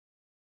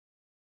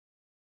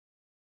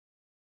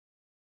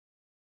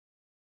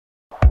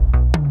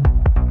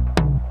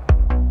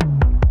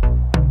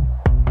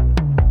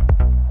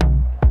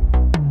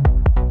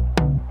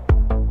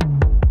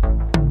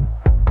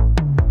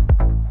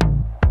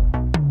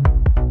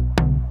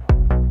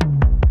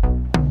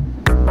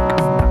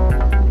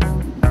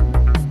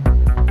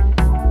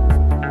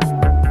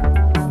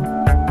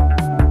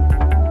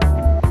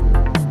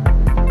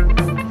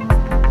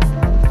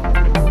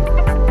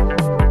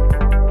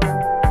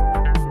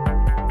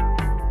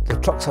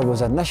Truxor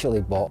was initially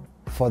bought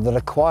for the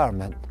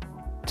requirement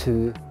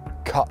to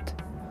cut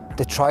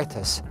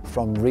detritus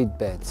from reed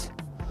beds,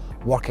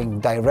 working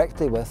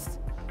directly with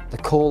the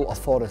Coal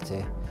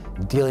Authority,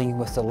 dealing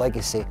with the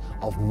legacy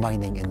of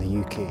mining in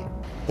the UK.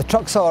 The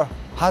Truxor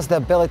has the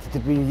ability to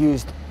be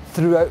used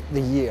throughout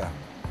the year,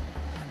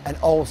 in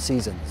all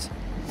seasons.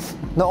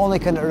 Not only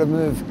can it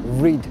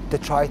remove reed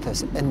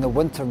detritus in the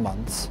winter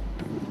months,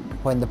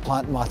 when the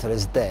plant matter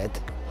is dead,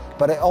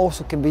 but it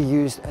also can be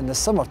used in the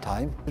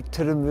summertime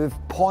to remove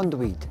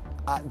pondweed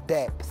at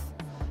depth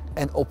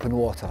in open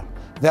water.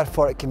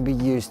 Therefore, it can be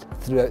used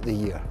throughout the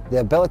year.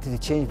 The ability to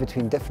change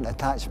between different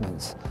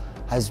attachments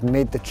has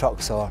made the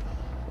Truxor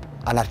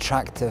an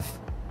attractive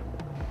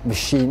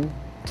machine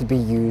to be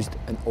used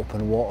in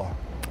open water.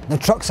 The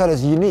Truxor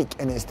is unique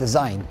in its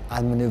design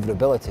and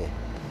manoeuvrability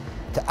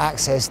to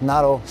access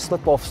narrow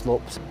slip-off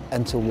slopes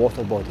into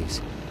water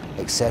bodies,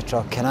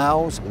 etc.,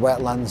 canals,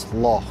 wetlands,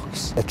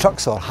 lochs. The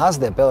Truxor has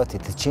the ability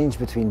to change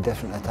between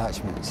different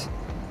attachments.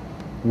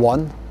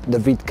 1. The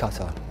reed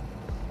cutter.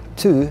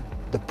 2.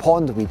 The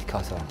pondweed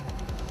cutter.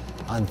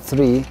 And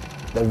 3.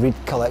 The reed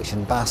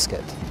collection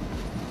basket.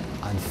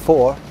 And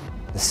 4.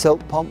 The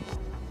silt pump.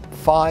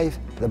 5.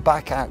 The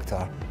back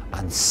actor.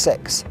 And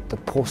 6. The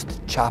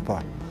post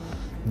chapper.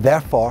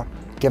 Therefore,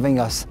 giving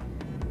us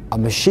a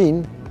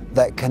machine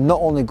that can not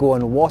only go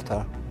in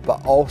water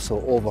but also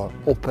over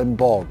open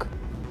bog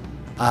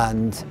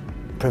and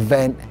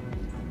prevent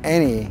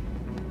any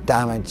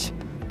damage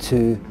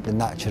to the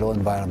natural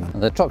environment.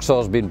 The Truxor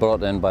has been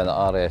brought in by the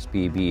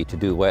RSPB to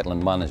do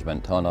wetland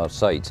management on our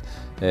sites.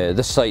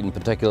 This site in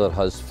particular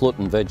has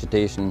floating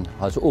vegetation,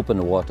 has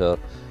open water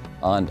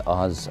and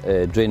has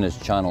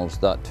drainage channels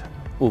that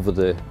over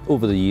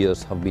the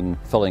years have been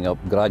filling up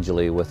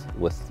gradually with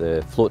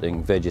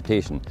floating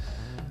vegetation.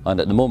 And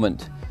at the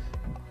moment,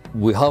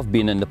 we have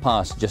been in the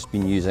past just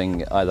been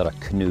using either a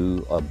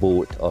canoe, a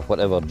boat or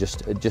whatever just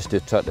to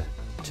try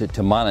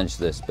to manage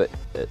this, but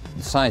the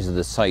size of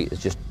the site is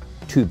just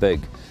too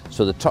big.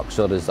 So the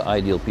Truxor is the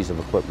ideal piece of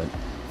equipment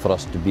for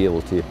us to be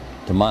able to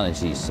manage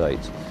these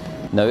sites.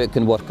 Now it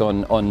can work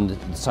on the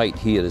site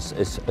here as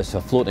a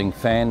floating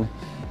fan.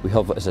 We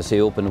have, as I say,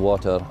 open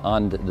water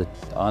and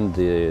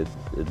the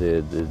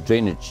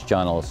drainage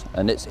channels,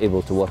 and it's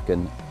able to work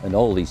in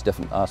all these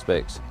different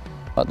aspects.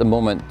 At the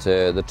moment,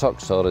 the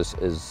Truxor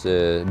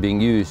is being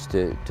used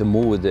to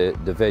mow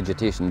the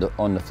vegetation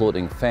on the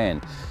floating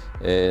fan.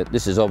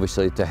 This is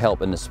obviously to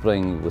help in the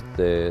spring with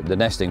the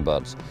nesting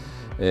birds.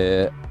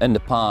 In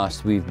the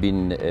past, we've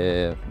been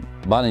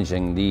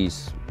managing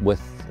these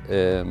with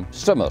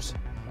strimmers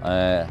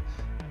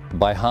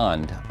by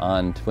hand,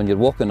 and when you're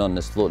walking on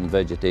this floating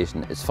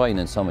vegetation, it's fine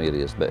in some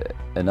areas, but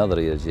in other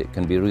areas it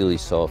can be really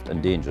soft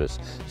and dangerous.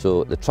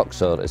 So the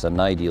Truxor is an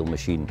ideal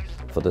machine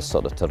for this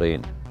sort of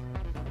terrain.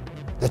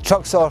 The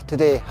Truxor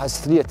today has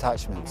 3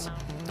 attachments: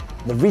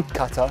 the reed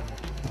cutter,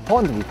 the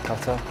pondweed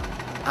cutter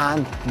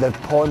and the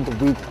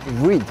pondweed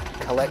reed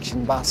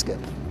collection basket.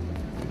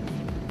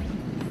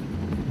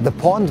 The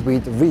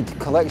pondweed reed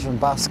collection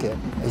basket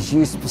is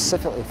used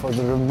specifically for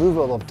the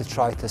removal of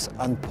detritus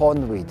and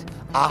pondweed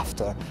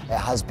after it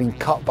has been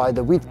cut by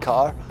the weed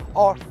cutter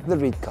or the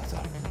reed cutter.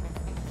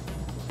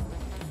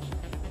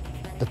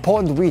 The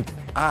pondweed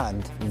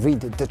and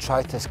reed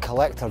detritus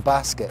collector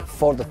basket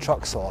for the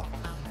Truxor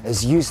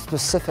is used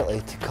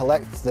specifically to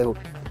collect the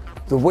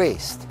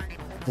waste,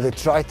 the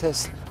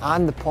detritus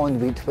and the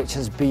pondweed which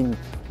has been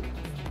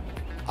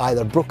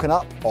either broken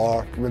up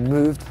or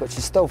removed, which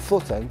is still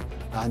floating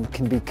and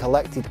can be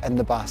collected in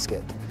the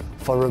basket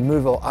for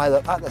removal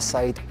either at the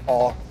site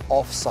or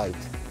off-site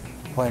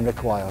when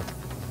required.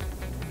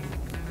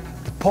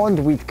 The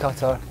pondweed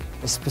cutter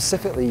is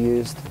specifically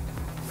used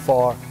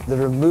for the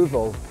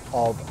removal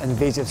of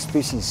invasive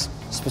species,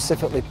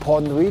 specifically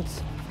pondweed,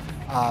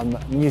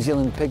 New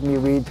Zealand pygmy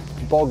weed,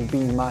 bog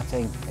bean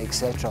matting,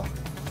 etc.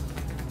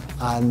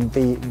 And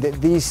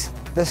this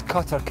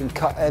cutter can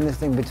cut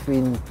anything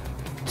between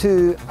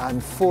 2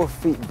 and 4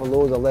 feet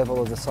below the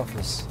level of the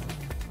surface.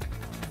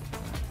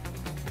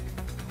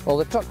 Well,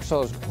 the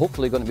Truxor is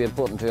hopefully going to be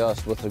important to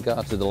us with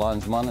regard to the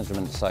lands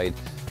management side,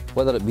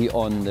 whether it be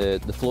on the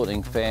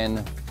floating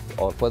fen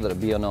or whether it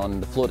be on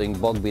the floating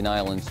bog bean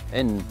islands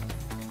in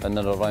and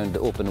around the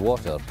open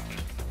water.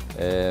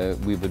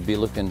 We would be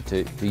looking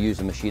to use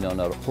the machine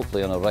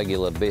hopefully on a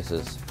regular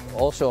basis.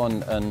 Also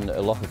on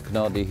Loch of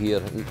Kinardy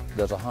here,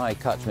 there's a high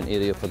catchment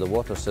area for the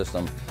water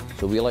system,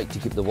 so we like to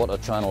keep the water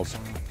channels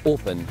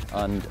open,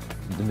 and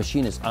the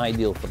machine is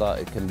ideal for that.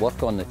 It can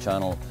work on the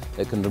channel,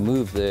 it can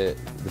remove the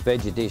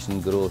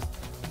vegetation growth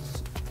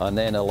and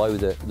then allow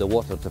the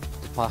water to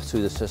pass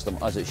through the system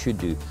as it should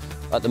do.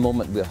 At the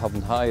moment we're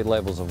having high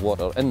levels of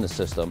water in the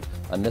system,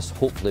 and this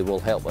hopefully will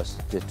help us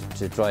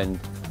to try and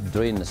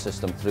drain the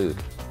system through.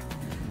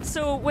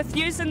 So with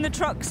using the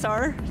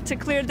Truxor to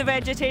clear the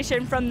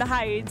vegetation from the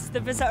hides, the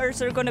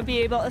visitors are going to be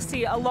able to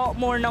see a lot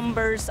more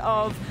numbers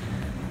of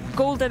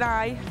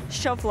goldeneye,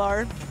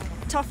 shoveler,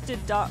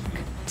 tufted duck,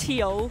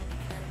 teal,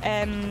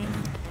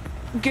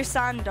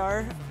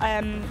 goosander,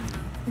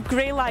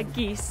 greylag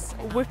geese,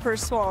 whipper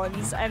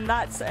swans, and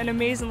that's an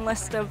amazing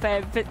list of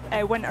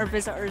winter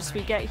visitors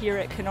we get here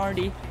at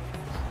Kinnordy.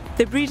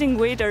 The breeding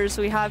waders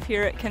we have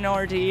here at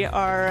Kinnordy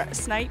are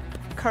snipe,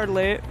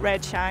 curlew,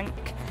 redshank,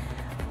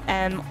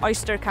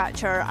 oyster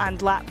catcher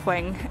and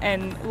lapwing,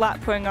 and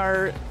lapwing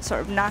are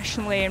sort of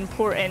nationally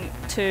important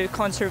to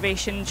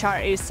conservation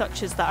charities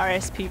such as the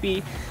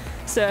RSPB.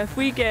 So if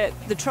we get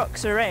the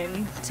Truxor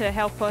in to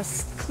help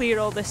us clear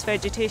all this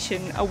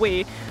vegetation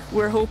away,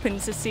 we're hoping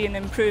to see an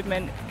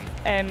improvement,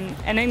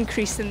 an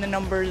increase in the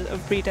number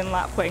of breeding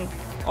lapwing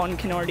on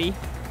Kinnordy.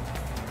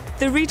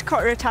 The reed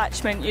cutter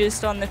attachment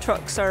used on the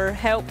Truxor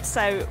helps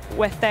out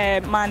with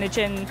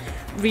managing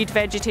reed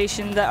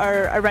vegetation that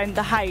are around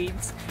the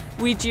hides.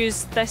 We'd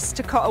use this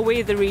to cut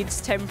away the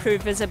reeds to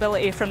improve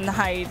visibility from the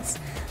hides.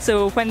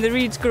 So when the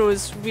reed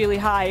grows really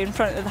high in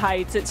front of the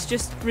hides, it's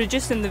just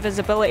reducing the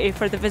visibility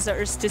for the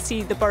visitors to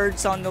see the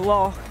birds on the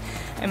loch.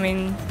 I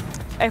mean,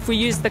 if we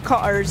use the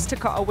cutters to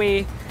cut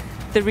away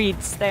the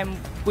reeds, then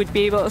we'd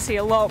be able to see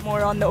a lot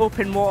more on the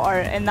open water,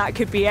 and that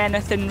could be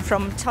anything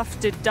from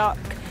tufted duck,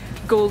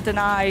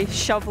 goldeneye,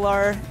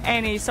 shoveler,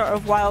 any sort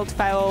of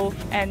wildfowl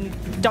and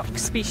duck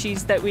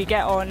species that we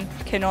get on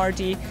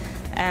Kinnordy.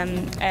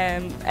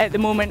 At the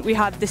moment we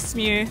have the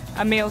smew,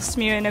 a male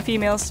smew and a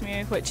female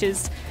smew, which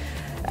is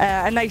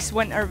a nice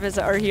winter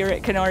visitor here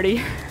at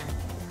Kinnordy.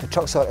 The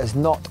Truxor is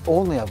not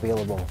only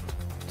available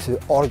to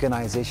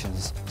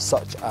organisations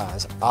such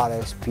as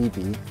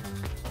RSPB,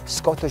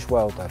 Scottish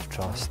Wildlife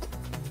Trust,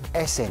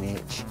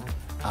 SNH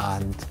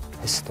and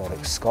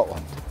Historic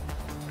Scotland,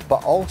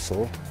 but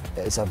also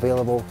it is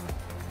available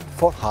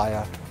for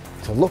hire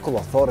to local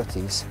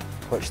authorities,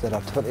 which there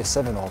are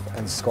 27 of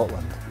in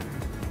Scotland.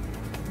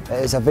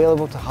 It is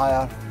available to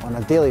hire on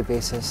a daily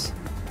basis,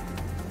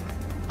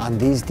 and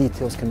these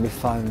details can be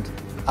found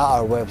at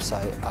our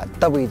website at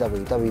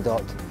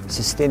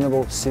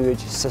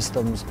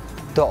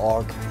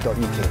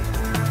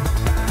www.sustainablesewagesystems.org.uk.